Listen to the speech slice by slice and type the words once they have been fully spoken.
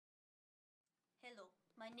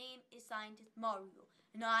My name is Scientist Mario,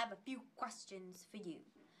 and I have a few questions for you.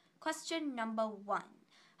 Question number 1.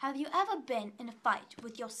 Have you ever been in a fight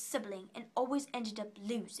with your sibling and always ended up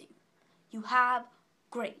losing? You have?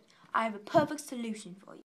 Great. I have a perfect solution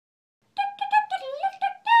for you.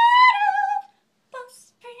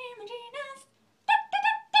 Bos Primigenius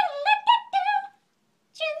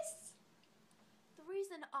Juice. The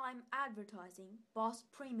reason I'm advertising Bos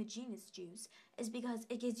Primigenius Juice is because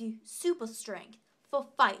it gives you super strength for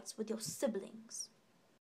fights with your siblings.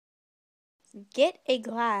 Get a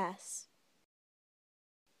glass.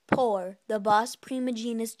 Pour the Bos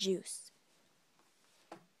Primigenius Juice.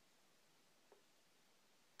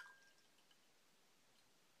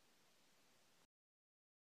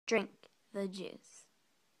 Drink the juice.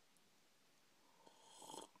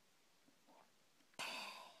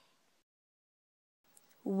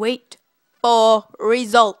 Wait for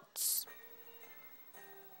results.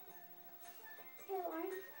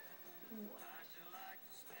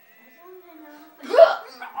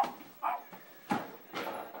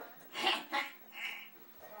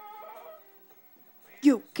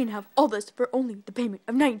 You can have all this for only the payment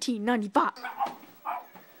of $19.95.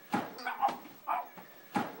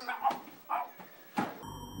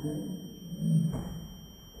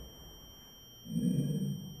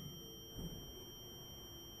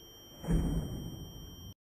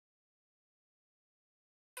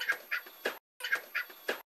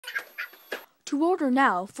 To order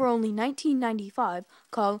now for only $19.95,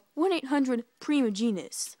 call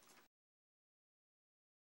 1-800-PRIMIGENIUS.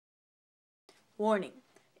 Warning: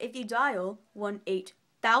 if you dial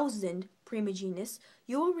 1-8000-PRIMIGENIUS,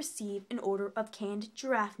 you will receive an order of canned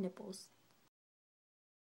giraffe nipples.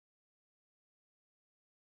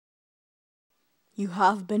 You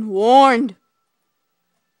have been warned!